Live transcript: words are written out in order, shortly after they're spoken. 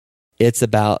It's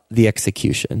about the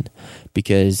execution,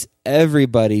 because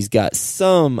everybody's got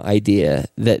some idea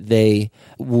that they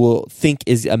will think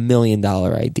is $1 million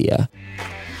idea.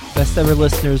 Best ever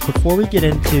listeners, before we get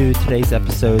into today's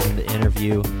episode and the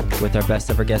interview with our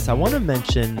best ever guest, I want to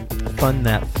mention Fund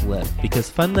That Flip, because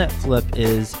Fund That Flip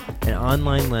is an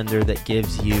online lender that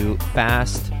gives you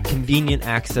fast, convenient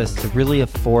access to really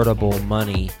affordable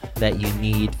money that you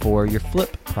need for your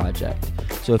flip project.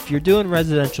 So if you're doing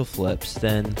residential flips,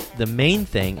 then the main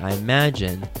thing I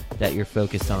imagine that you're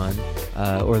focused on,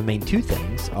 or the main two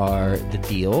things, are the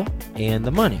deal and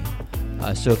the money.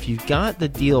 So if you've got the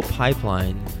deal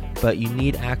pipeline, but you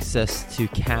need access to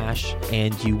cash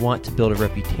and you want to build a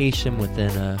reputation within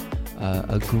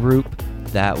a group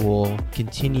that will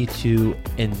continue to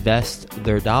invest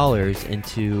their dollars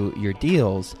into your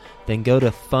deals, then go to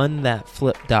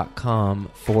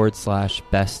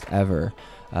fundthatflip.com/best ever.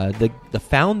 The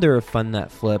founder of Fund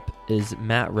That Flip is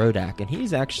Matt Rodak, and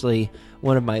he's actually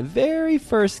one of my very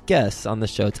first guests on the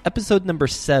show. It's episode number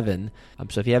 7.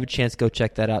 So if you have a chance, go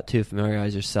check that out too.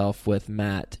 Familiarize yourself with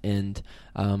Matt and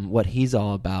what he's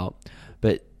all about.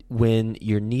 But when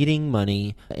you're needing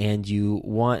money and you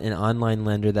want an online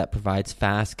lender that provides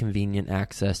fast, convenient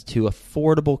access to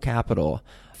affordable capital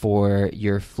for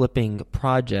your flipping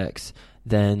projects,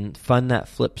 then Fund That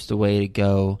Flip's the way to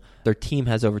go. Their team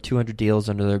has over 200 deals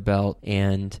under their belt,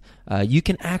 and you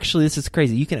can actually, this is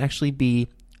crazy, you can actually be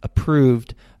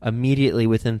approved immediately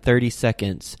within 30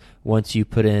 seconds once you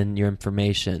put in your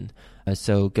information.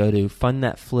 So go to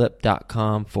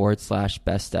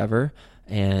fundthatflip.com/best ever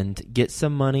and get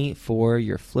some money for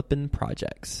your flipping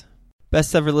projects.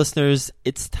 Best ever listeners,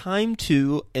 it's time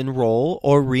to enroll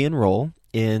or re-enroll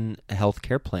in a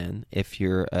healthcare plan if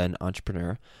you're an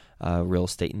entrepreneur, real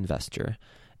estate investor.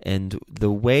 And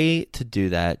the way to do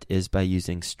that is by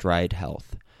using Stride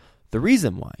Health. The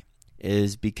reason why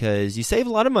is because you save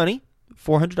a lot of money,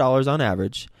 $400 on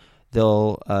average.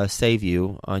 They'll save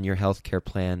you on your healthcare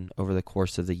plan over the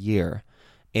course of the year.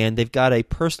 And they've got a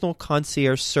personal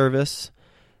concierge service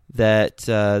that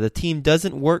the team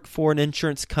doesn't work for an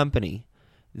insurance company.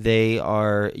 They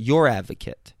are your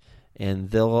advocate, and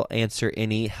they'll answer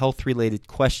any health-related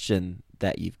question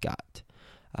that you've got.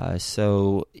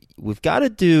 So we've got to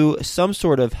do some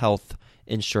sort of health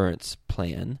insurance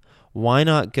plan. Why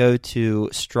not go to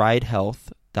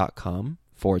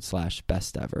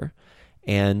stridehealth.com/best ever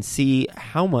and see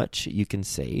how much you can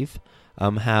save,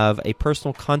 have a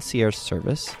personal concierge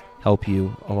service help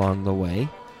you along the way,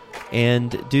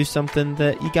 and do something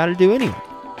that you got to do anyway.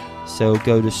 So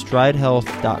go to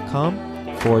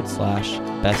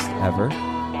stridehealth.com/best ever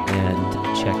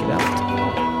and check it out.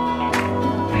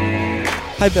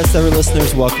 Hi, Best Ever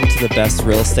listeners. Welcome to the Best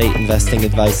Real Estate Investing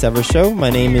Advice Ever show.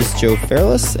 My name is Joe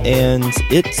Fairless, and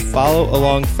it's Follow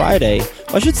Along Friday.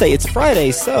 Well, I should say it's Friday,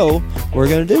 so we're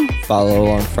going to do Follow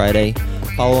Along Friday.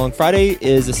 Follow Along Friday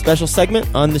is a special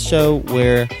segment on the show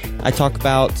where I talk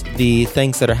about the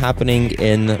things that are happening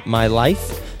in my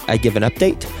life. I give an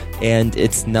update, and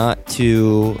it's not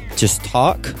to just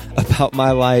talk about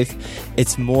my life.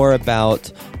 It's more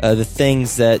about the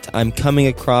things that I'm coming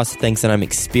across, things that I'm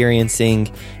experiencing,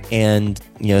 and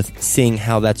seeing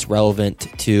how that's relevant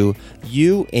to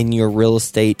you in your real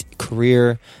estate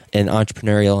career and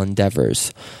entrepreneurial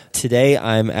endeavors. Today,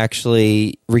 I'm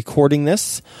actually recording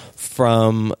this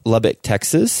from Lubbock,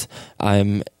 Texas.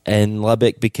 I'm in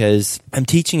Lubbock because I'm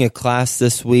teaching a class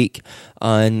this week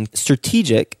on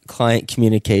strategic client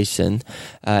communication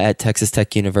at Texas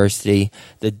Tech University.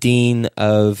 The dean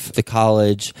of the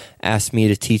college asked me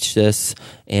to teach this,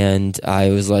 and I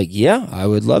was like, yeah, I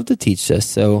would love to teach this.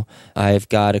 So I've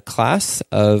got a class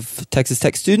of Texas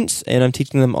Tech students, and I'm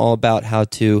teaching them all about how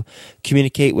to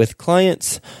communicate with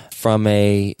clients from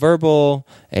a verbal,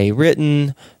 a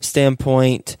written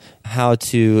standpoint, how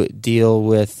to deal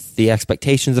with the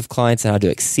expectations of clients and how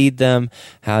to exceed them,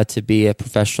 how to be a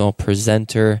professional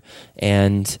presenter,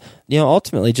 and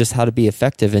ultimately just how to be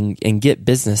effective and get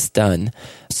business done.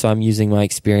 So I'm using my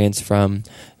experience from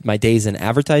my days in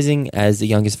advertising as the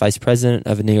youngest vice president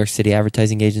of a New York City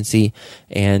advertising agency,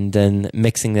 and then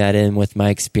mixing that in with my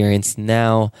experience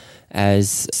now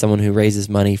as someone who raises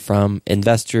money from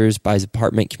investors, buys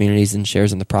apartment communities, and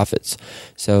shares in the profits.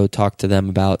 So talk to them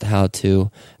about how to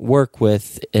work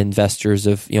with investors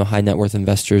of high net worth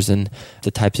investors and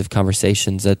the types of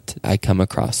conversations that I come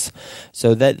across.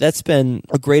 So that's been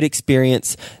a great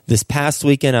experience. This past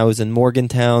weekend, I was in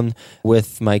Morgantown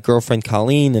with my girlfriend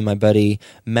Colleen and my buddy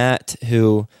Matt,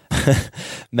 who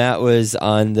Matt was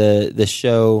on the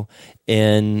show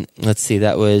in,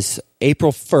 that was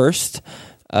April 1st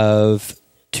of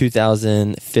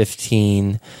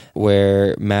 2015.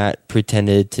 where Matt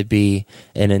pretended to be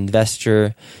an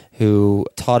investor who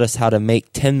taught us how to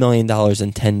make $10 million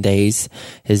in 10 days.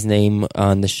 His name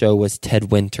on the show was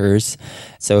Ted Winters.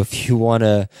 So if you want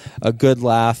a good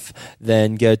laugh,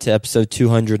 then go to episode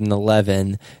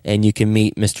 211 and you can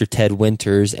meet Mr. Ted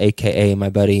Winters, a.k.a. my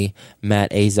buddy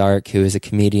Matt Azark, who is a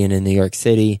comedian in New York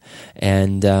City.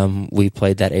 And we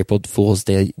played that April Fool's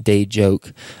Day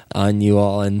joke on you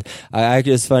all. And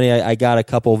it's funny, I got a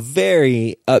couple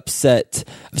very upset,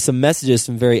 some messages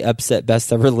from very upset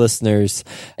best ever listeners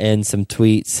and some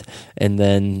tweets, and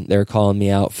then they're calling me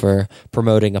out for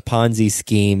promoting a Ponzi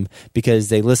scheme because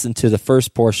they listened to the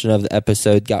first portion of the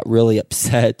episode, got really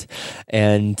upset,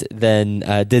 and then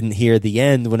didn't hear the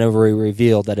end whenever we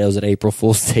revealed that it was an April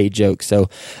Fool's Day joke. So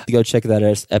go check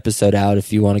that episode out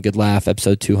if you want a good laugh,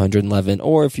 episode 211,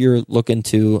 or if you're looking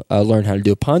to learn how to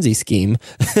do a Ponzi scheme,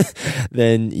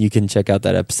 then you can check out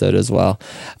that episode as well.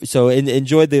 So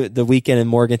enjoy the weekend in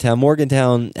Morgantown.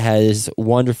 Morgantown has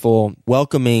wonderful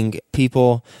welcoming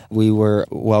people. We were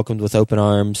welcomed with open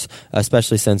arms,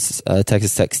 especially since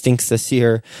Texas Tech stinks this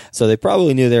year. So they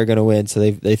probably knew they were going to win, so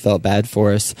they felt bad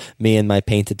for us, me and my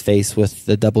painted face with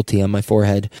the double T on my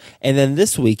forehead. And then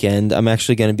this weekend, I'm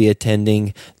actually going to be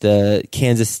attending the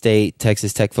Kansas State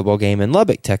Texas Tech football game in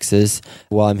Lubbock, Texas,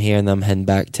 while I'm here, and I'm heading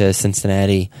back to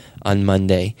Cincinnati on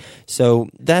Monday. So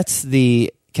that's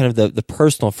the kind of the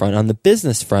personal front. On the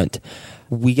business front,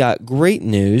 we got great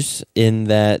news in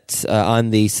that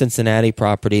on the Cincinnati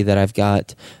property that I've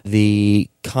got, the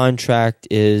contract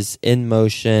is in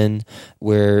motion.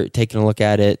 We're taking a look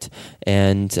at it,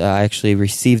 and I actually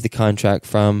received the contract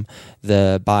from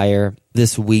the buyer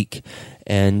this week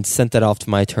and sent that off to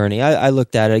my attorney. I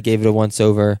looked at it, I gave it a once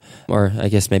over, or I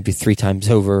guess maybe 3 times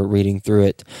over reading through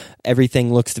it.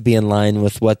 Everything looks to be in line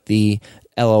with what the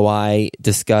LOI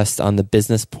discussed on the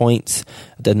business points.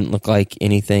 It doesn't look like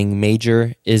anything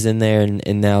major is in there,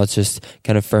 and now it's just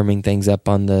kind of firming things up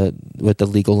on with the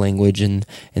legal language and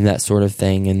that sort of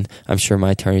thing. And I'm sure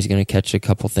my attorney's going to catch a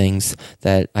couple things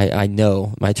that I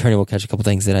know my attorney will catch a couple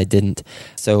things that I didn't.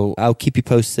 So I'll keep you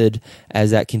posted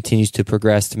as that continues to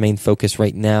progress. The main focus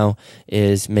right now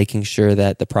is making sure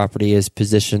that the property is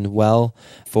positioned well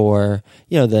for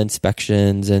the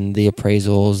inspections and the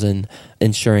appraisals, and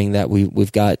ensuring that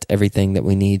we've got everything that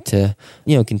we need to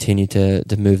continue to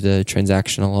move the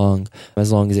transaction along,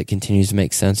 as long as it continues to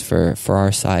make sense for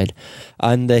our side.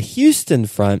 On the Houston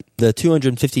front, the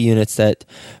 250 units that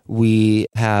we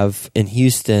have in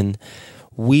Houston,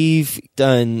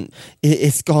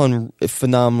 it's gone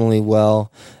phenomenally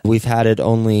well. We've had it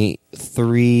only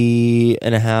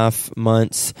 3.5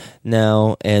 months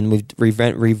now, and we've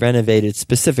renovated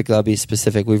specifically. I'll be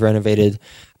specific. We've renovated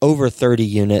over 30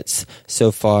 units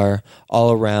so far,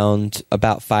 all around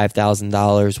about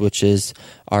 $5,000, which is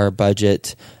our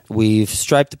budget. We've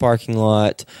striped the parking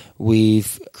lot.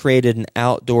 We've created an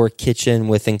outdoor kitchen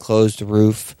with enclosed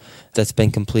roof that's been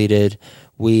completed.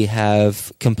 We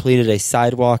have completed a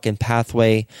sidewalk and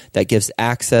pathway that gives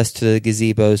access to the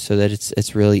gazebo so that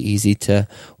it's really easy to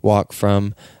walk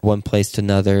from one place to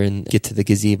another and get to the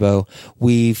gazebo.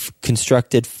 We've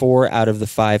constructed 4 out of the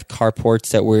 5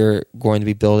 carports that we're going to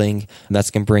be building.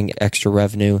 That's going to bring extra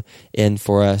revenue in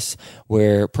for us.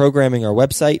 We're programming our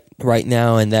website right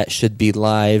now, and that should be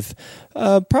live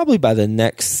probably by the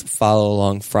next Follow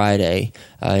Along Friday.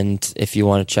 And if you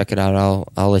want to check it out,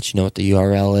 I'll let you know what the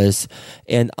URL is.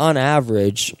 And on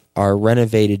average, our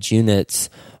renovated units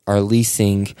are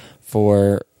leasing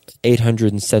for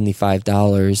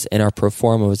 $875, and our pro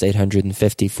forma was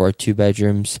 $850 for 2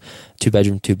 bedrooms, 2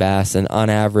 bedroom, 2 baths. And on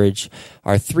average,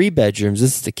 our 3 bedrooms,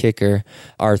 this is the kicker,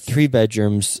 our 3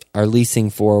 bedrooms are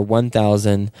leasing for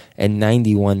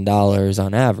 $1,091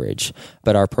 on average,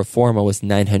 but our pro forma was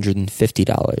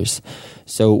 $950.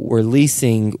 So we're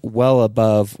leasing well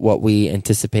above what we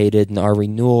anticipated, and our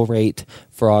renewal rate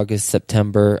for August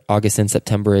and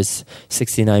September is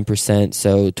 69%.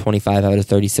 So 25 out of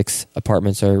 36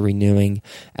 apartments are renewing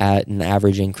at an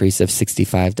average increase of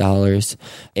 $65.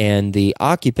 And the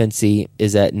occupancy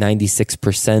is at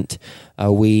 96%.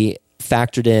 We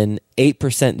factored in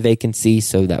 8% vacancy,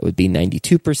 so that would be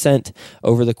 92%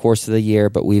 over the course of the year,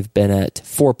 but we've been at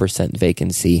 4%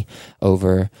 vacancy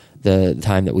over the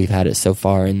time that we've had it so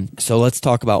far. And so let's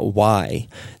talk about why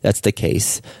that's the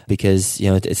case, because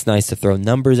it's nice to throw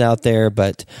numbers out there,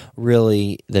 but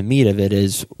really the meat of it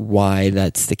is why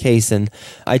that's the case. And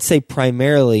I'd say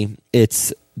primarily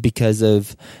it's because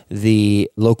of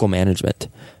the local management.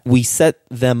 We set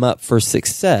them up for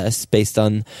success based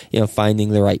on finding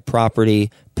the right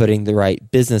property, putting the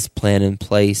right business plan in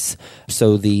place.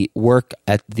 So the work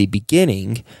at the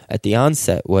beginning, at the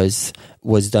onset, was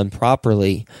done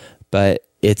properly, but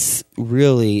it's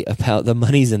really about the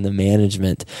money's in the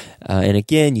management. And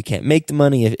again, you can't make the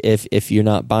money if you're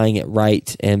not buying it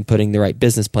right and putting the right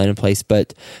business plan in place,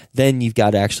 but then you've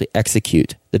got to actually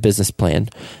execute the business plan.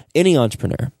 Any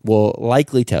entrepreneur will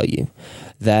likely tell you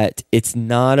that it's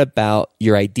not about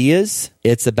your ideas,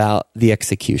 it's about the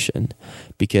execution,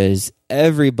 because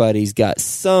everybody's got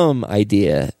some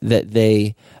idea that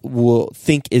they will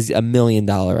think is $1 million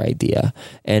idea,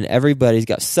 and everybody's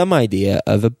got some idea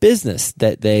of a business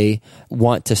that they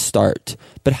want to start.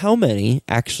 But how many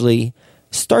actually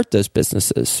start those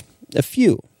businesses? A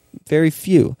few, very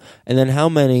few. And then how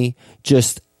many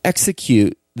just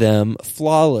execute them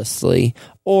flawlessly,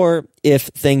 or if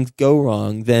things go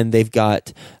wrong, then they've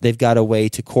got a way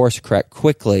to course correct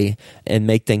quickly and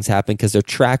make things happen because they're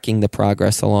tracking the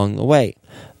progress along the way.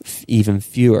 Even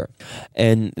fewer.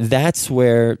 And that's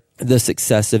where the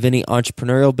success of any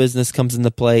entrepreneurial business comes into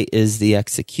play, is the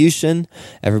execution.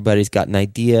 Everybody's got an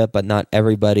idea, but not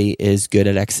everybody is good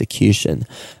at execution.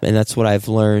 And that's what I've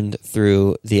learned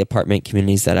through the apartment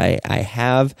communities that I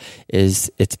have,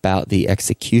 is it's about the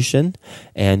execution.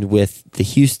 And with the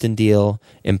Houston deal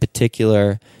in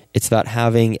particular, it's about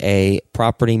having a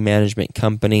property management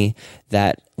company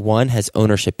that, one, has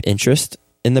ownership interest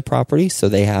in the property, so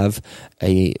they have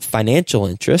a financial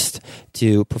interest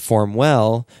to perform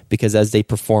well, because as they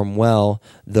perform well,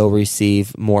 they'll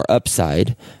receive more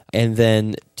upside. And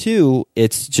then two,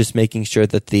 it's just making sure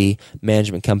that the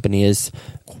management company is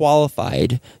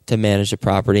qualified to manage the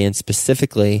property. And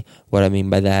specifically, what I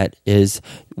mean by that is,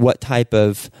 what type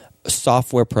of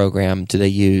software program do they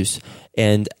use,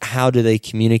 and how do they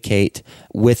communicate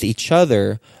with each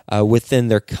other within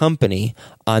their company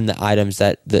on the items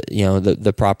that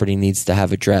the property needs to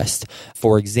have addressed.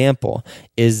 For example,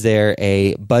 is there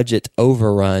a budget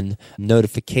overrun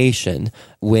notification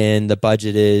when the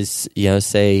budget is,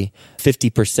 say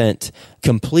 50%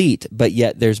 complete, but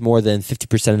yet there's more than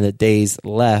 50% of the days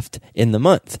left in the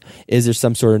month? Is there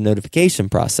some sort of notification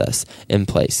process in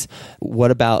place? What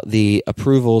about the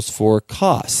approvals for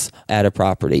costs at a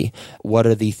property? What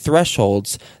are the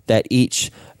thresholds that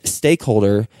each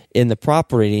stakeholder in the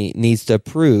property needs to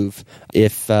approve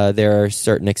if there are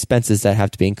certain expenses that have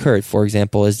to be incurred? For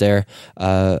example, is there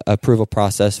approval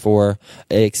process for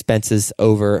expenses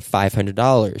over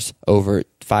 $500, over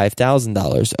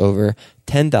 $5,000, over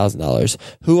 $10,000?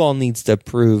 Who all needs to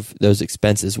approve those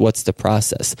expenses? What's the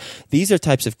process? These are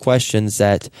types of questions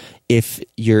that, if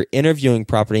you're interviewing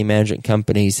property management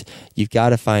companies, you've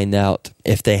got to find out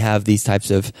if they have these types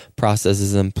of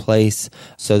processes in place,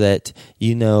 so that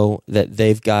you know that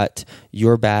they've got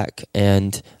your back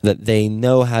and that they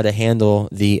know how to handle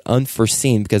the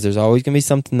unforeseen, because there's always going to be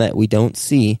something that we don't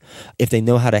see. If they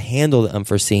know how to handle the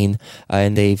unforeseen,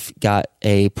 and they've got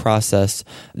a process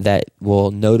that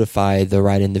will notify the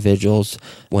right individuals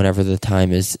whenever the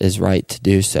time is right to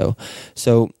do so.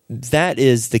 So that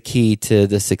is the key to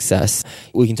the success.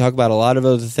 We can talk about a lot of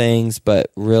other things, but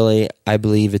really, I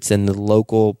believe it's in the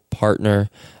local partner.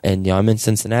 And I'm in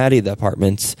Cincinnati, the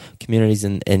apartments communities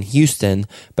in Houston,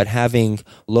 but having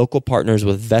local partners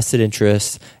with vested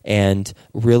interests and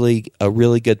a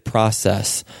really good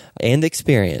process and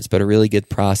experience, but a really good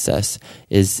process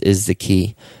is the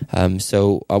key.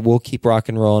 So we'll keep rock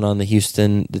and rolling on the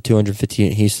 250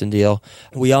 unit Houston deal.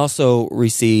 We also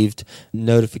received a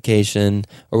notification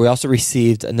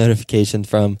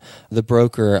from the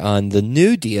broker on the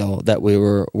new deal that we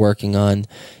were working on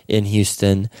in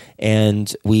Houston,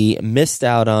 and we missed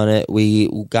out on it. We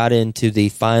got into the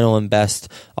final and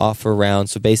best offer round.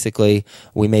 So basically,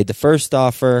 we made the first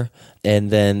offer,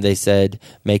 and then they said,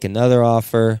 make another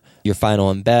offer, your final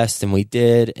and best, and we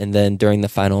did. And then during the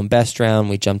final and best round,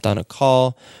 we jumped on a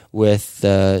call with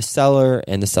the seller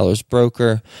and the seller's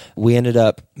broker. We ended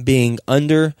up being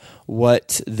under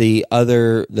what the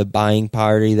buying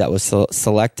party that was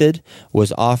selected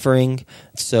was offering.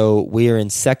 So we are in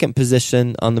second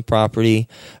position on the property,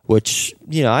 which,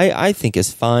 I think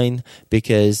is fine,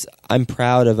 because I'm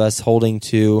proud of us holding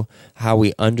to how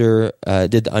we did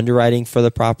the underwriting for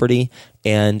the property.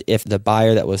 And if the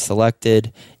buyer that was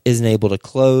selected isn't able to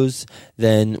close,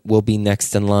 then we'll be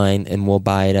next in line and we'll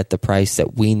buy it at the price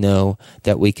that we know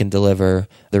that we can deliver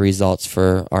the results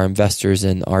for our investors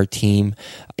and our team.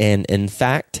 And in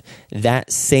fact,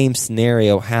 that same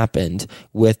scenario happened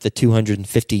with the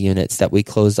 250 units that we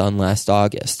closed on last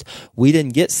August. We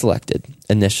didn't get selected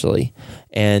initially,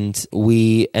 and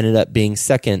we ended up being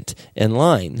second in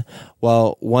line.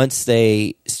 Well, once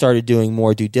they started started doing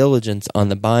more due diligence on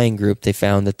the buying group, they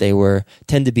found that they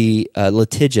tend to be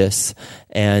litigious,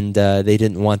 and they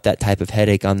didn't want that type of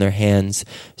headache on their hands.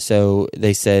 So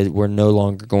they said, we're no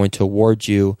longer going to award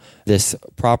you this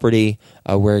property.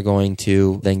 We're going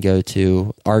to then go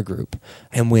to our group.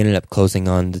 And we ended up closing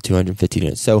on the 250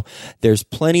 units. So there's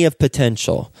plenty of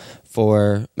potential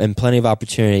and plenty of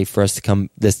opportunity for us to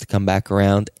come back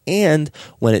around. And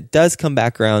when it does come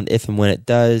back around, if and when it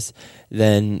does,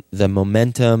 then the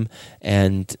momentum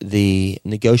and the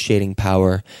negotiating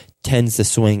power tends to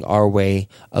swing our way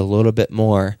a little bit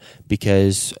more,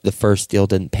 because the first deal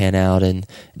didn't pan out and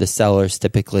the seller's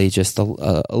typically just a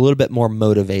little bit more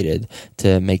motivated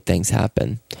to make things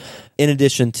happen. In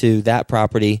addition to that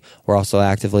property, we're also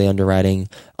actively underwriting,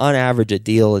 on average, a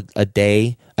deal a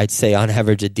day. I'd say on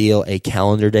average a deal a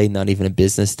calendar day, not even a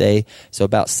business day. So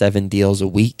about 7 deals a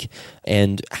week.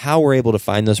 And how we're able to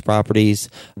find those properties,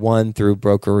 one, through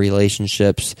broker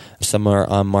relationships. Some are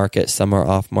on market, some are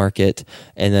off market.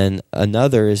 And then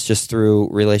another is just through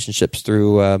relationships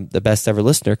through the Best Ever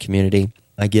Listener community.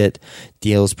 I get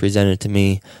deals presented to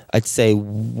me, I'd say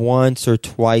once or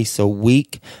twice a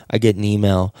week. I get an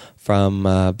email from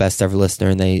Best Ever Listener,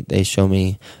 and they show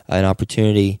me an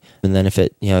opportunity, and then if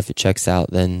it checks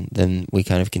out, then we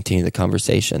kind of continue the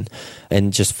conversation.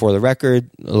 And just for the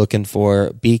record, looking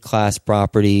for B-class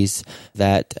properties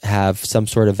that have some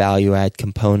sort of value add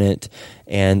component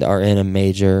and are in a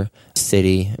major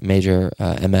city, major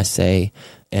MSA.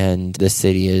 And the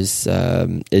city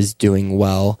is doing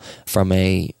well from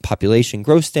a population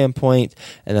growth standpoint,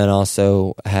 and then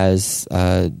also has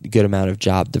a good amount of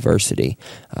job diversity.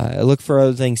 I look for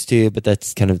other things too, but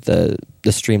that's kind of the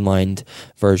streamlined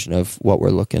version of what we're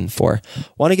looking for.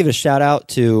 Want to give a shout out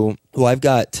to, I've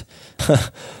got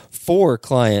 4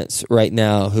 clients right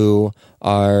now who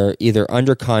are either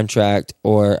under contract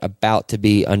or about to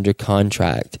be under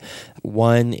contract.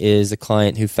 One is a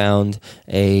client who found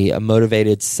a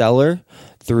motivated seller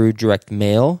through direct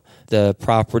mail. The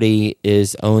property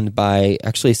is owned by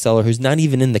actually a seller who's not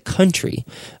even in the country.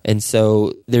 And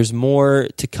so there's more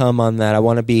to come on that. I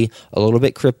want to be a little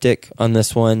bit cryptic on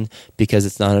this one because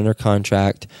it's not under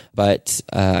contract, but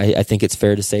I think it's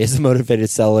fair to say it's a motivated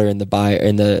seller, and the buyer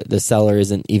and the seller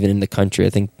isn't even in the country.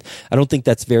 I don't think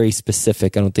that's very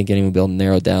specific. I don't think anyone will be able to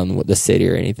narrow down what the city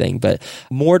or anything, but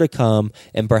more to come.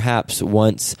 And perhaps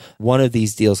once one of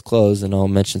these deals close, and I'll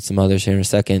mention some others here in a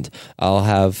second, I'll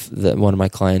have one of my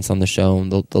clients on the show,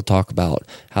 and they'll talk about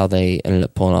how they ended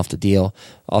up pulling off the deal.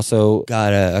 Also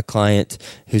got a client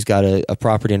who's got a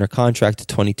property under contract, a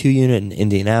 22 unit in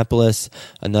Indianapolis,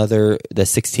 the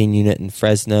 16 unit in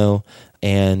Fresno,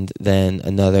 and then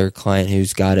another client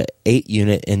who's got an 8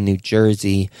 unit in New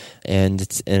Jersey, and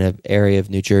it's in an area of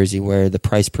New Jersey where the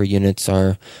price per units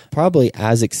are probably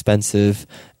as expensive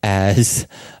as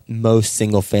most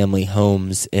single-family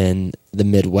homes in the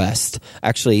Midwest.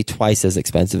 Actually, twice as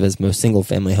expensive as most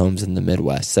single-family homes in the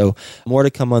Midwest. So more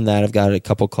to come on that. I've got a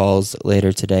couple calls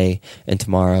later today and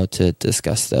tomorrow to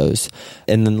discuss those.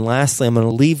 And then lastly, I'm going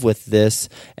to leave with this,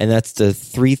 and that's the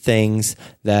 3 things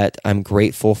that I'm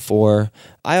grateful for.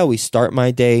 I always start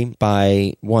my day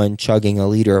by, 1, chugging a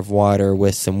liter of water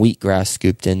with some wheatgrass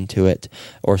scooped into it,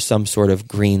 or some sort of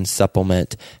green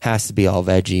supplement. Has to be all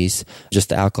veggies, just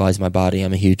to alkalize my body.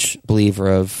 I'm a huge believer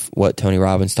of what Tony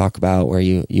Robbins talk about, where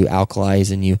you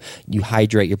alkalize and you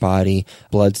hydrate your body.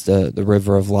 Blood's the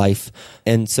river of life.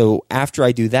 And so after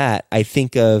I do that, I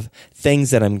think of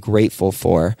things that I'm grateful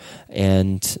for.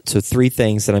 And so 3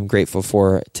 things that I'm grateful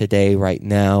for today, right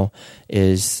now,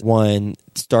 is 1,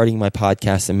 starting my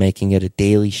podcast and making it a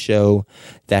daily show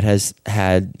that has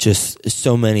had just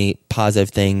so many positive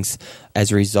things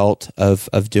as a result of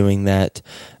doing that.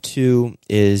 2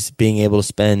 is being able to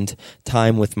spend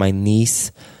time with my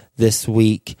niece this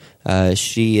week.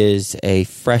 She is a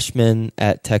freshman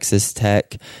at Texas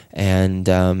Tech, and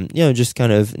just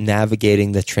kind of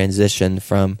navigating the transition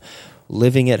from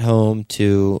living at home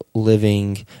to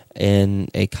living in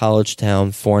a college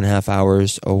town 4.5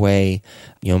 hours away,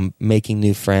 making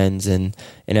new friends and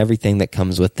everything that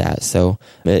comes with that. So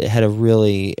I had a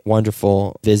really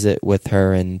wonderful visit with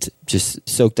her and just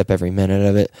soaked up every minute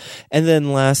of it. And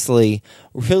then lastly,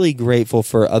 really grateful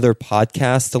for other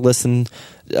podcasts to listen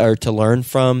or to learn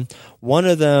from. One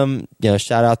of them,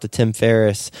 shout out to Tim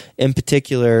Ferriss, in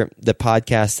particular, the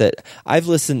podcast that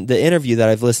the interview that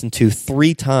I've listened to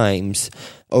 3 times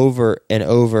over and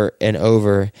over and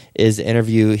over is an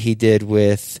interview he did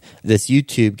with this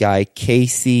YouTube guy,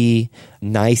 Casey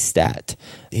Neistat.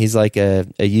 He's like a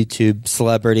YouTube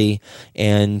celebrity,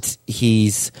 and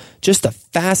he's just a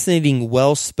fascinating,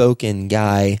 well-spoken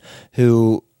guy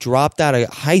who dropped out of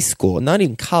high school, not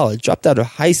even college, dropped out of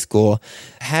high school,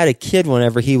 had a kid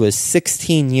whenever he was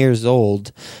 16 years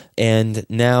old, and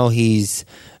now he's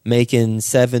making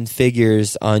 7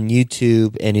 figures on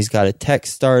YouTube, and he's got a tech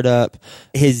startup.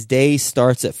 His day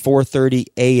starts at 4:30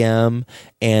 a.m.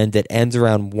 and it ends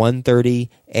around 1:30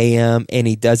 a.m. and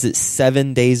he does it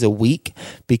 7 days a week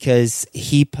because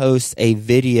he posts a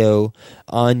video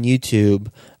on YouTube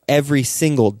every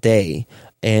single day.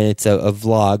 And it's a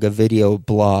vlog, a video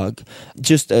blog.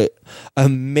 Just a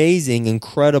amazing,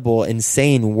 incredible,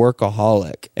 insane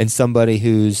workaholic, and somebody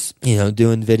who's,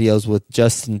 doing videos with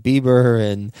Justin Bieber,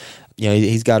 and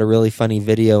he's got a really funny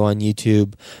video on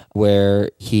YouTube where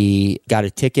he got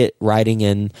a ticket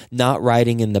not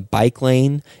riding in the bike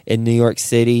lane in New York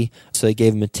City. So they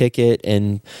gave him a ticket,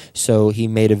 and so he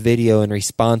made a video in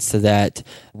response to that,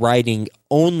 riding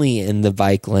only in the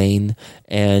bike lane,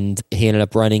 and he ended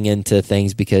up running into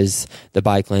things because the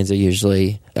bike lanes are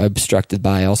usually obstructed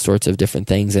by all sorts of different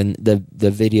things, and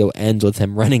the video ends with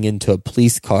him running into a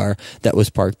police car that was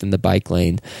parked in the bike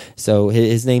lane. So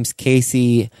his name's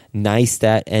Casey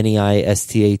Neistat,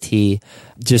 Neistat.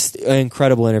 Just an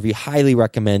incredible interview. Highly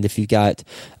recommend. If you got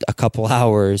a couple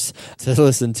hours to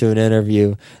listen to an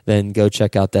interview, then go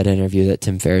check out that interview that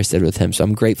Tim Ferriss did with him. So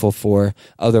I'm grateful for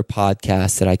other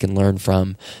podcasts that I can learn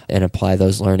from and apply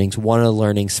those learnings. One of the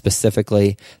learnings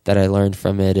specifically that I learned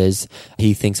from it is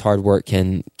he thinks hard work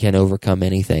can overcome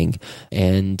anything,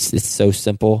 and it's so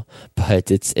simple,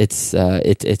 but it's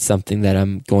something that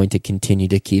I'm going to continue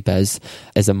to keep as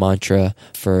a mantra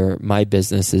for my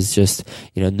business, is just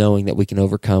knowing that we can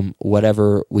overcome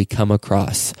whatever we come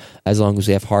across as long as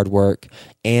we have hard work.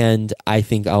 And I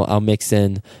think I'll mix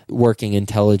in working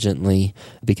intelligently,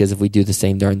 because if we do the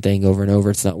same darn thing over and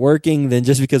over, it's not working. Then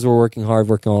just because we're working hard,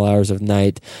 working all hours of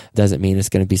night, doesn't mean it's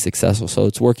going to be successful. So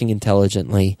it's working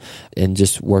intelligently and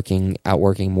just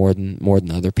outworking more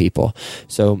than other people.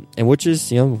 So, and which is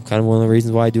kind of one of the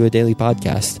reasons why I do a daily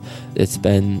podcast. It's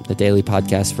been a daily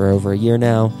podcast for over a year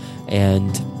now,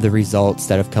 and the results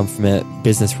that have come from it,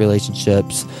 business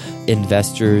relationships,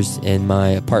 investors in my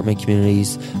apartment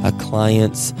communities,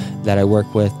 clients that I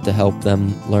work with to help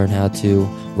them learn how to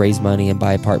raise money and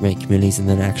buy apartment communities and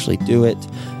then actually do it.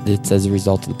 It's as a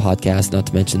result of the podcast, not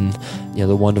to mention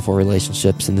the wonderful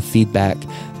relationships and the feedback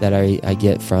that I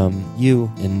get from you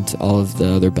and all of the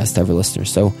other best ever listeners.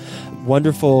 So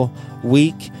wonderful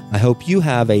week. I hope you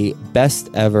have a best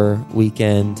ever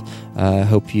weekend. I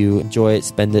hope you enjoy it,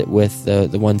 spend it with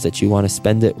the ones that you want to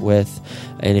spend it with.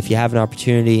 And if you have an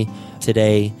opportunity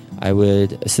today, I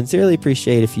would sincerely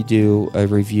appreciate if you do a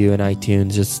review in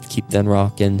iTunes. Just keep them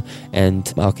rocking,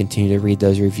 and I'll continue to read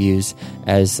those reviews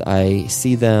as I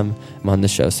see them on the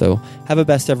show. So have a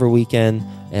best ever weekend,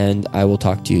 and I will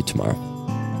talk to you tomorrow.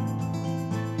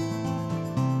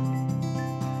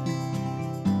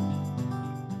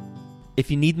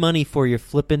 If you need money for your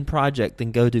flipping project,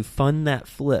 then go to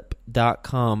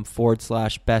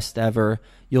fundthatflip.com/best ever.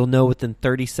 You'll know within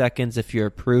 30 seconds if you're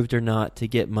approved or not to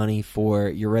get money for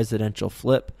your residential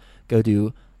flip. Go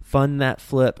to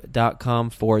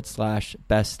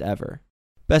fundthatflip.com/best ever.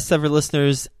 Best ever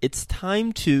listeners, it's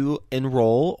time to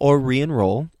enroll or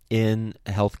re-enroll in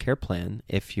a healthcare plan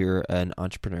if you're an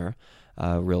entrepreneur,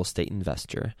 real estate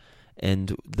investor.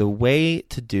 And the way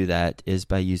to do that is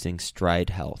by using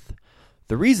Stride Health.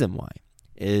 The reason why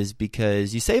is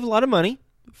because you save a lot of money,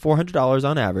 $400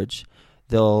 on average.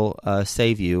 They'll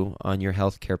save you on your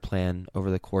healthcare plan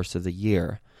over the course of the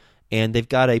year. And they've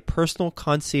got a personal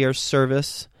concierge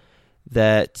service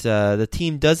that the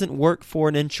team doesn't work for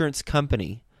an insurance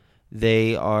company.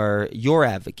 They are your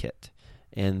advocate,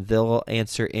 and they'll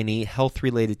answer any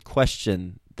health-related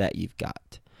question that you've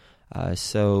got.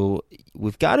 So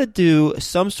we've got to do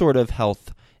some sort of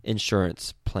health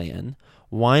insurance plan.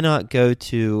 Why not go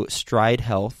to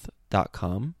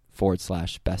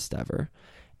stridehealth.com/best ever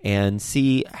and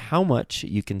see how much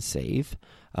you can save,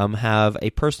 have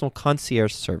a personal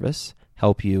concierge service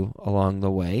help you along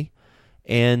the way,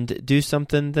 and do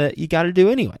something that you got to do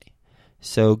anyway.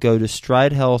 So go to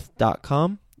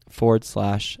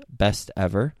stridehealth.com/best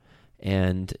ever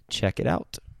and check it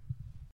out.